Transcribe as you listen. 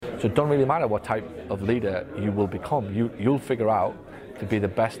So it doesn't really matter what type of leader you will become. You'll figure out to be the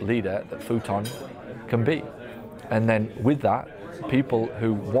best leader that Futon can be. And then with that, people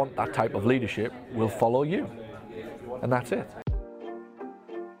who want that type of leadership will follow you. And that's it.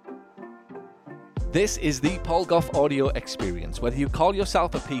 This is the Paul Gough audio experience. Whether you call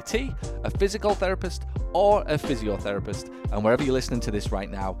yourself a PT, a physical therapist, or a physiotherapist, and wherever you're listening to this right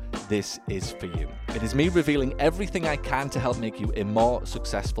now, this is for you. It is me revealing everything I can to help make you a more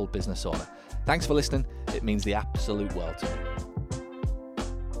successful business owner. Thanks for listening. It means the absolute world to me.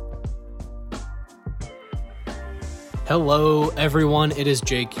 Hello, everyone. It is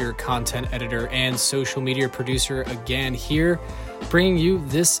Jake, your content editor and social media producer, again here, bringing you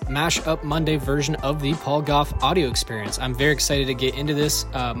this Mashup Monday version of the Paul Gough audio experience. I'm very excited to get into this.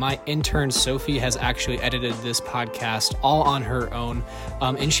 My intern, Sophie, has actually edited this podcast all on her own,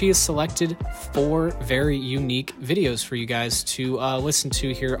 and she has selected 4 very unique videos for you guys to listen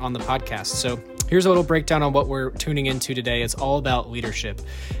to here on the podcast. So here's a little breakdown on what we're tuning into today. It's all about leadership.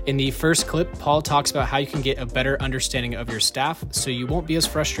 In the first clip, Paul talks about how you can get a better understanding of your staff so you won't be as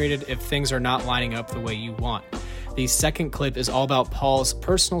frustrated if things are not lining up the way you want. The second clip is all about Paul's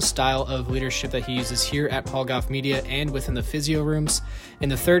personal style of leadership that he uses here at Paul Gough Media and within the physio rooms. In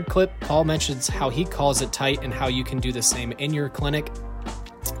the third clip, Paul mentions how he calls it tight and how you can do the same in your clinic.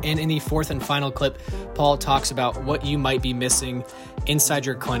 And in the fourth and final clip, Paul talks about what you might be missing inside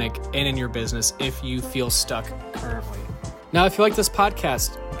your clinic and in your business if you feel stuck currently. Now, if you like this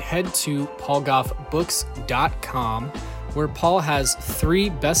podcast, head to paulgoughbooks.com, where Paul has 3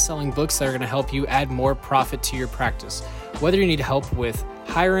 best-selling books that are going to help you add more profit to your practice. Whether you need help with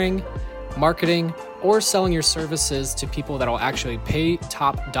hiring, marketing, or selling your services to people that will actually pay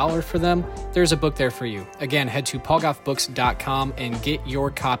top dollar for them, there's a book there for you. Again, head to paulgoughbooks.com and get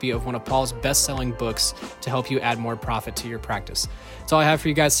your copy of one of Paul's best-selling books to help you add more profit to your practice. That's all I have for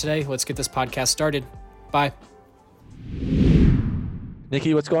you guys today. Let's get this podcast started. Bye.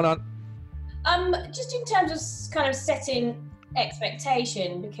 Nikki, what's going on? Just in terms of kind of setting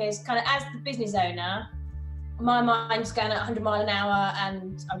expectation, because kind of as the business owner, my mind's going at 100 miles an hour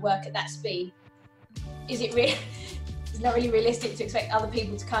and I work at that speed. It's not really realistic to expect other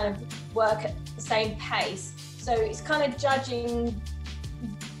people to kind of work at the same pace. So it's kind of judging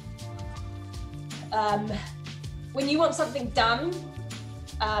when you want something done,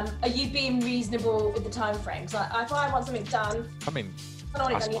 are you being reasonable with the time frames? Like if I want something done,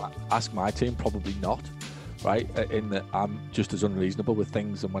 Ask my team, probably not, right? In that I'm just as unreasonable with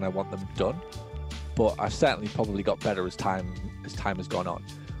things and when I want them done. But I've certainly probably got better as time has gone on.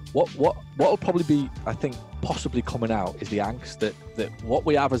 What'll probably be, I think, possibly coming out is the angst that what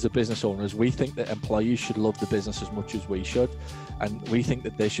we have as a business owner is we think that employees should love the business as much as we should, and we think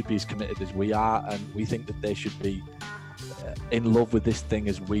that they should be as committed as we are, and we think that they should be in love with this thing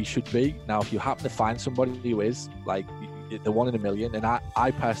as we should be. Now, if you happen to find somebody who is, like, the 1 in a million, and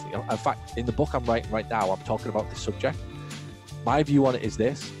I personally, in fact, in the book I'm writing right now, I'm talking about this subject. My view on it is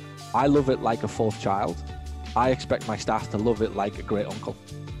this: I love it like a 4th child. I expect my staff to love it like a great uncle.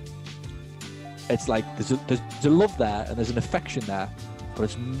 It's like there's a love there and there's an affection there, but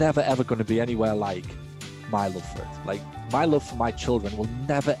it's never ever going to be anywhere like my love for it. Like, my love for my children will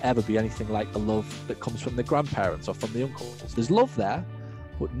never ever be anything like the love that comes from the grandparents or from the uncles. There's love there,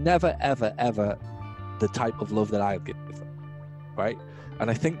 but never ever ever the type of love that I give them, right? And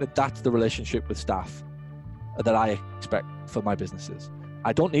I think that that's the relationship with staff that I expect for my businesses.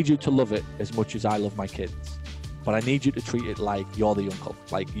 I don't need you to love it as much as I love my kids, but I need you to treat it like you're the uncle.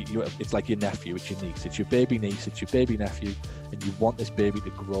 Like it's like your nephew, it's your niece, it's your baby niece, it's your baby nephew, and you want this baby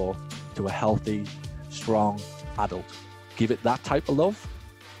to grow to a healthy, strong adult. Give it that type of love,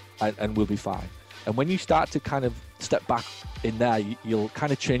 and we'll be fine. And when you start to kind of step back in there, you'll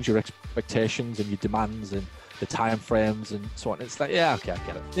kind of change your expectations and your demands and the time frames and so on. It's like, yeah, okay, I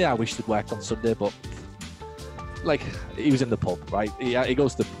get it. Yeah, I wish they'd worked on Sunday, but like, he was in the pub, right? Yeah,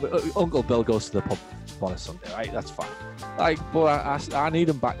 Uncle Bill goes to the pub on a Sunday, right? That's fine. Like, but I need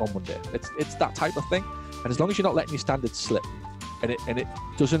him back on Monday. It's that type of thing. And as long as you're not letting your standards slip, and it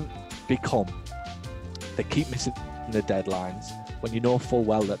doesn't become, they keep missing the deadlines when you know full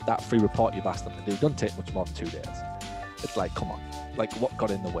well that free report you've asked them to do doesn't take much more than 2 days. It's like, come on, like, what got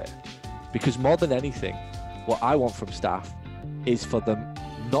in the way? Because more than anything, what I want from staff is for them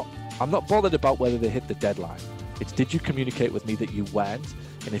I'm not bothered about whether they hit the deadline. It's, did you communicate with me that you weren't?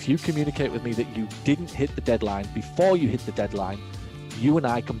 And if you communicate with me that you didn't hit the deadline before you hit the deadline, you and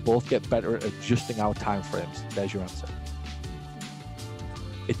I can both get better at adjusting our time frames. There's your answer.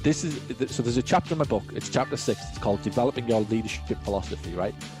 So there's a chapter in my book, it's chapter 6, it's called Developing Your Leadership Philosophy,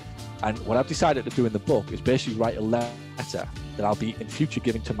 right? And what I've decided to do in the book is basically write a letter that I'll be in future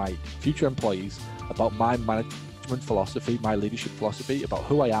giving to my future employees about my management philosophy, my leadership philosophy, about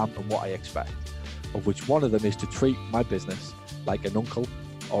who I am and what I expect, of which one of them is to treat my business like an uncle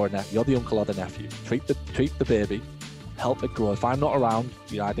or a nephew. You're the uncle or the nephew. Treat the baby, help it grow. If I'm not around,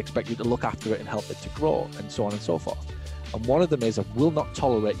 I'd expect you to look after it and help it to grow, and so on and so forth. And one of them is, I will not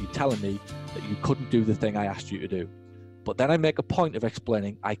tolerate you telling me that you couldn't do the thing I asked you to do. But then I make a point of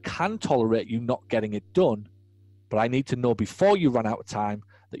explaining, I can tolerate you not getting it done, but I need to know before you run out of time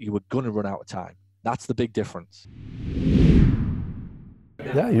that you were going to run out of time. That's the big difference.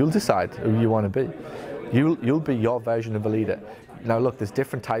 Yeah, you'll decide who you want to be. You'll be your version of a leader. Now look, there's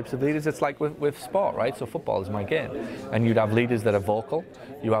different types of leaders. It's like with sport, right? So football is my game. And you'd have leaders that are vocal.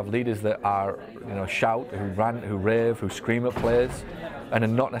 You have leaders that are, shout, who rant, who rave, who scream at players, and are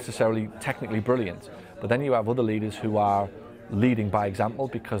not necessarily technically brilliant. But then you have other leaders who are leading by example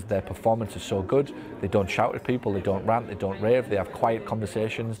because their performance is so good. They don't shout at people, they don't rant, they don't rave, they have quiet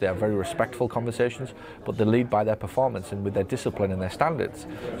conversations, they have very respectful conversations, but they lead by their performance and with their discipline and their standards.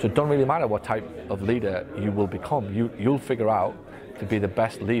 So it don't really matter what type of leader you will become. You'll figure out to be the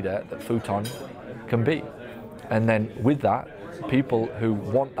best leader that Futon can be. And then with that, people who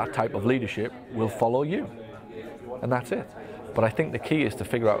want that type of leadership will follow you. And that's it. But I think the key is to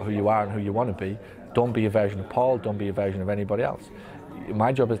figure out who you are and who you want to be. Don't be a version of Paul, don't be a version of anybody else.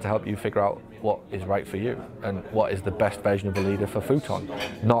 My job is to help you figure out what is right for you and what is the best version of a leader for Futon.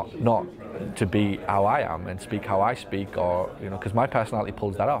 Not to be how I am and speak how I speak, or, because my personality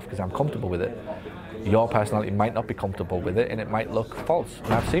pulls that off because I'm comfortable with it. Your personality might not be comfortable with it and it might look false.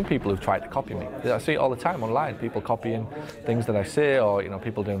 And I've seen people who've tried to copy me. I see it all the time online, people copying things that I say, or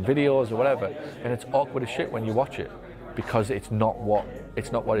people doing videos or whatever. And it's awkward as shit when you watch it because it's not what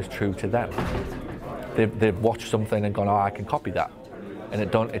is true to them. They've watched something and gone, oh, I can copy that, and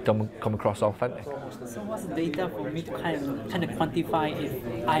it don't come across authentic. So what's the data for me to kind of quantify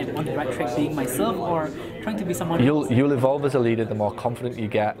if I am on the right track being myself or trying to be someone else? You'll evolve as a leader the more confident you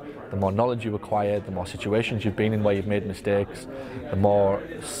get, the more knowledge you acquire, the more situations you've been in where you've made mistakes,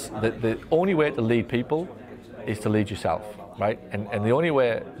 the only way to lead people is to lead yourself, right? And the only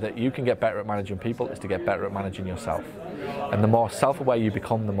way that you can get better at managing people is to get better at managing yourself. And the more self-aware you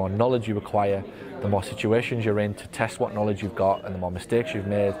become, the more knowledge you acquire, the more situations you're in to test what knowledge you've got, and the more mistakes you've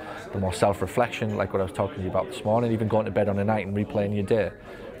made, the more self-reflection, like what I was talking to you about this morning, even going to bed on a night and replaying your day.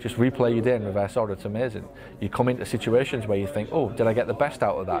 Just replay your day in reverse order, it's amazing. You come into situations where you think, oh, did I get the best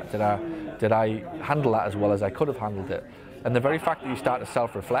out of that? Did I handle that as well as I could have handled it? And the very fact that you start to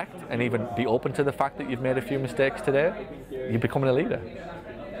self-reflect and even be open to the fact that you've made a few mistakes today, you're becoming a leader.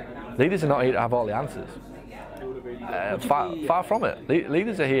 Leaders are not here to have all the answers. Far from it.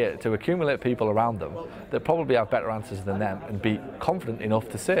 Leaders are here to accumulate people around them that probably have better answers than them and be confident enough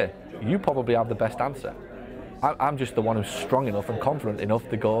to say, you probably have the best answer. I'm just the one who's strong enough and confident enough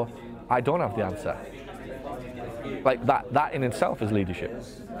to go, I don't have the answer. Like that in itself is leadership.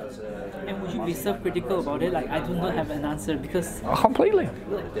 And would you be self-critical about it? Like, I do not have an answer because... Completely.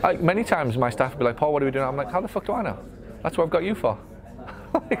 Like, many times my staff will be like, Paul, what are we doing? I'm like, how the fuck do I know? That's what I've got you for.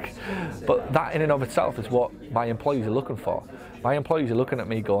 But that in and of itself is what my employees are looking for. My employees are looking at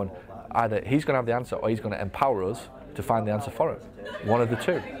me going, either he's going to have the answer or he's going to empower us to find the answer for it. One of the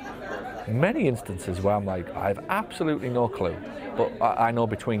two. Many instances where I'm like, I have absolutely no clue, but I know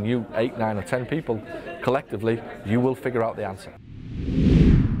between you, 8, 9 or 10 people, collectively, you will figure out the answer.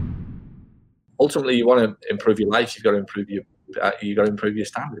 Ultimately, you want to improve your life, you've got to improve your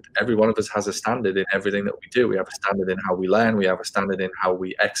standard. Every one of us has a standard in everything that we do. We have a standard in how we learn, we have a standard in how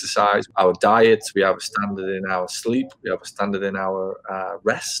we exercise, our diets, we have a standard in our sleep, we have a standard in our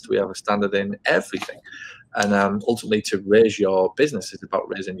rest, we have a standard in everything. And ultimately, to raise your business is about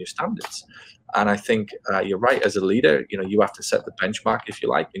raising your standards. And I think you're right, as a leader, you have to set the benchmark, if you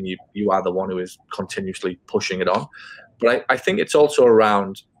like, and you are the one who is continuously pushing it on. But I think it's also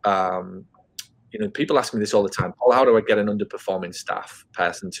around, people ask me this all the time, Paul, how do I get an underperforming staff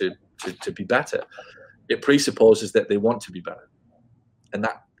person to be better? It presupposes that they want to be better. And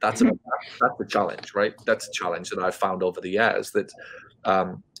that's a challenge, right? That's a challenge that I've found over the years, that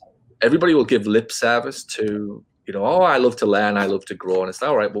everybody will give lip service to, oh, I love to learn, I love to grow. And it's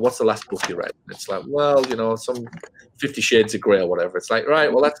like, all right, well, what's the last book you read? And it's like, well, some 50 Shades of Grey or whatever. It's like,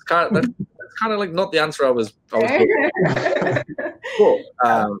 right, well, that's kind of like not the answer I was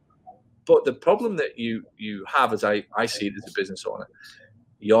but the problem that you have, as I see it as a business owner,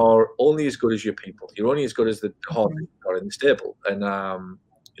 you're only as good as your people. You're only as good as the horse you've got in the stable. And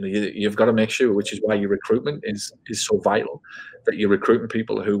you've got to make sure, which is why your recruitment is so vital, that you're recruiting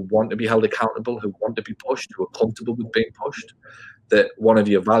people who want to be held accountable, who want to be pushed, who are comfortable with being pushed. That one of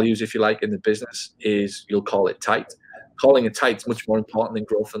your values, if you like, in the business is, you'll call it tight. calling it tight is much more important than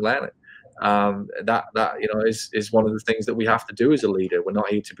growth and learning. That you know is one of the things that we have to do as a leader. We're not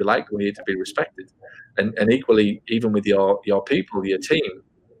here to be liked, we're here to be respected. And equally, even with your people, your team,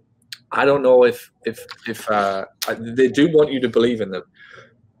 I don't know if they do want you to believe in them,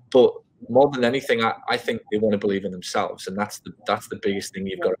 but more than anything, I think they want to believe in themselves, and that's the biggest thing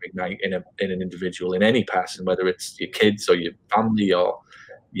you've got to ignite in an individual, in any person, whether it's your kids or your family or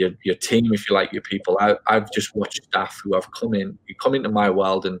your team, if you like, your people. I've just watched staff who have come into my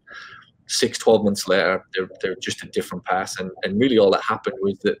world, and 6-12 months later, they're just a different person. And really all that happened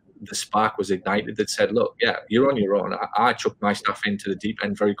was that the spark was ignited that said, look, yeah, you're on your own. I chucked my staff into the deep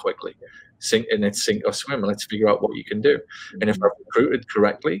end very quickly. Sink or swim, and let's figure out what you can do. And if I've recruited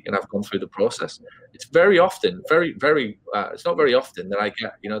correctly and I've gone through the process, it's very often, it's not very often that I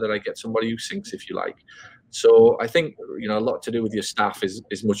get somebody who sinks, if you like. So I think, a lot to do with your staff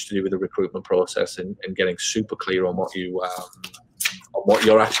is much to do with the recruitment process and getting super clear on what you're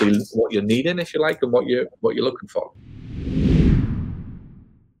needing, if you like, and what you're looking for.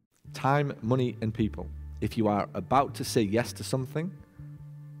 Time, money, and people. If you are about to say yes to something,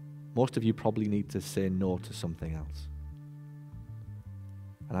 most of you probably need to say no to something else.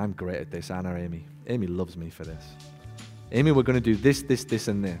 And I'm great at this, Anna, Amy. Amy loves me for this. Amy, we're going to do this, this, this,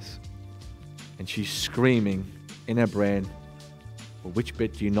 and this. And she's screaming in her brain, well, which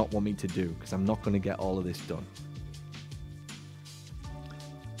bit do you not want me to do? Because I'm not going to get all of this done.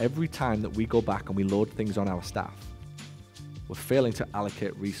 Every time that we go back and we load things on our staff, we're failing to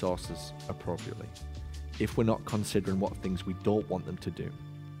allocate resources appropriately if we're not considering what things we don't want them to do.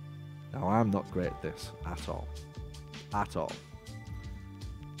 Now, I'm not great at this at all. At all.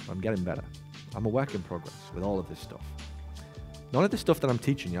 I'm getting better. I'm a work in progress with all of this stuff. None of the stuff that I'm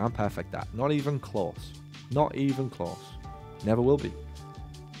teaching you, I'm perfect at. Not even close. Not even close. Never will be.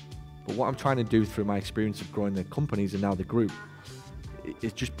 But what I'm trying to do through my experience of growing the companies and now the group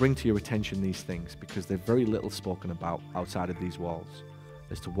is just bring to your attention these things, because they're very little spoken about outside of these walls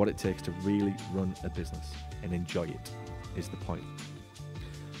as to what it takes to really run a business and enjoy it, is the point.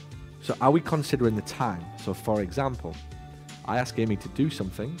 So are we considering the time? So for example, I ask Amy to do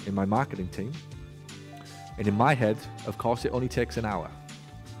something in my marketing team, and in my head, of course, it only takes an hour.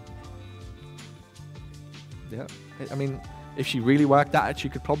 Yeah, I mean, if she really worked at it, she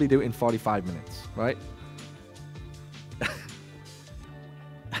could probably do it in 45 minutes, right?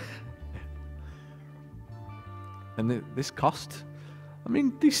 And this cost, I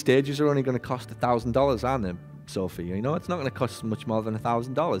mean, these stages are only going to cost $1,000, aren't they, Sophie? It's not going to cost much more than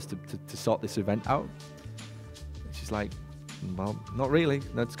 $1,000 to sort this event out. And she's like, well, not really.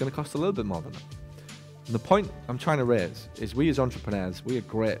 No, it's going to cost a little bit more than that. And the point I'm trying to raise is we as entrepreneurs, we are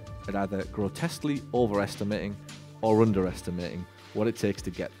great at either grotesquely overestimating or underestimating what it takes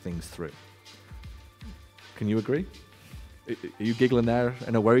to get things through. Can you agree? Are you giggling there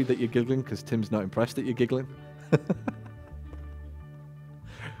and are worried that you're giggling because Tim's not impressed that you're giggling?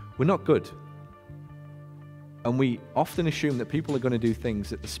 We're not good. And we often assume that people are going to do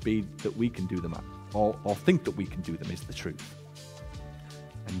things at the speed that we can do them at, or think that we can do them, is the truth.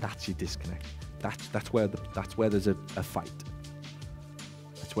 And that's your disconnect. That's where there's a fight.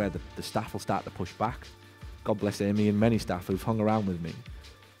 That's where the staff will start to push back. God bless Amy and many staff who've hung around with me.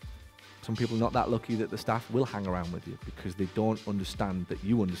 Some people are not that lucky that the staff will hang around with you because they don't understand that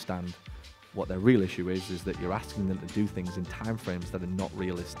you understand what their real issue is that you're asking them to do things in time frames that are not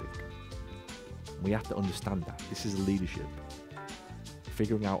realistic. We have to understand that. This is leadership.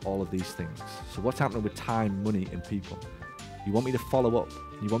 Figuring out all of these things. So what's happening with time, money, and people? You want me to follow up.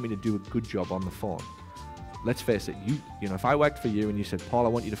 You want me to do a good job on the phone. Let's face it, you know, if I worked for you and you said, Paul, I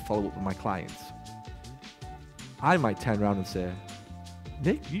want you to follow up with my clients, I might turn around and say,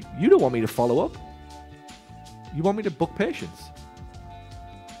 Nick, you don't want me to follow up. You want me to book patients.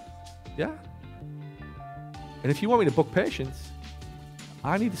 Yeah? And if you want me to book patients,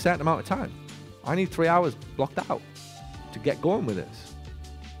 I need a certain amount of time. I need 3 hours blocked out to get going with this.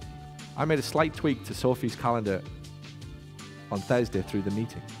 I made a slight tweak to Sophie's calendar on Thursday through the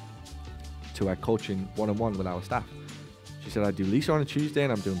meeting to our coaching one-on-one with our staff. She said, I do Lisa on a Tuesday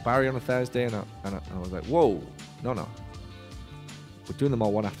and I'm doing Barry on a Thursday. And I was like, whoa, no. We're doing them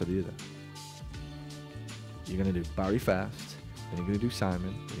all one after the other. You're going to do Barry first, then you're going to do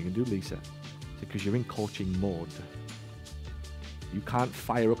Simon, then you're going to do Lisa, because you're in coaching mode. You can't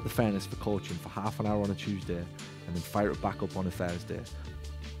fire up the furnace for coaching for half an hour on a Tuesday and then fire it back up on a Thursday.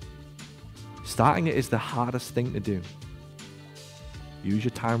 Starting it is the hardest thing to do. Use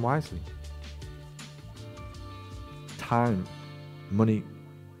your time wisely. Time, money,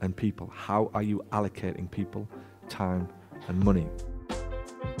 and people. How are you allocating people, time, and money?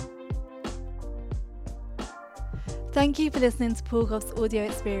 Thank you for listening to Paul Goff's audio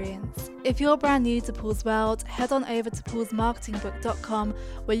experience. If you're brand new to Paul's world, head on over to paulsmarketingbook.com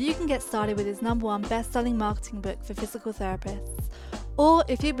where you can get started with his #1 best-selling marketing book for physical therapists. Or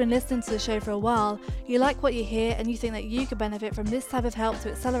if you've been listening to the show for a while, you like what you hear and you think that you could benefit from this type of help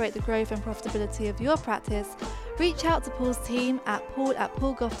to accelerate the growth and profitability of your practice, reach out to Paul's team at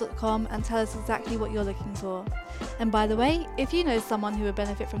paul@paulgoff.com and tell us exactly what you're looking for. And by the way, if you know someone who would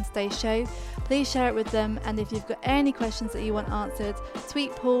benefit from today's show, please share it with them, and if you've got any questions that you want answered,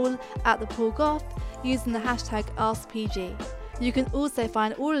 tweet Paul @thepaulgoff using the hashtag AskPG. You can also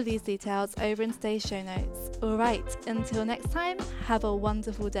find all of these details over in today's show notes. Alright, until next time, have a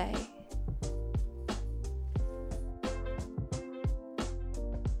wonderful day.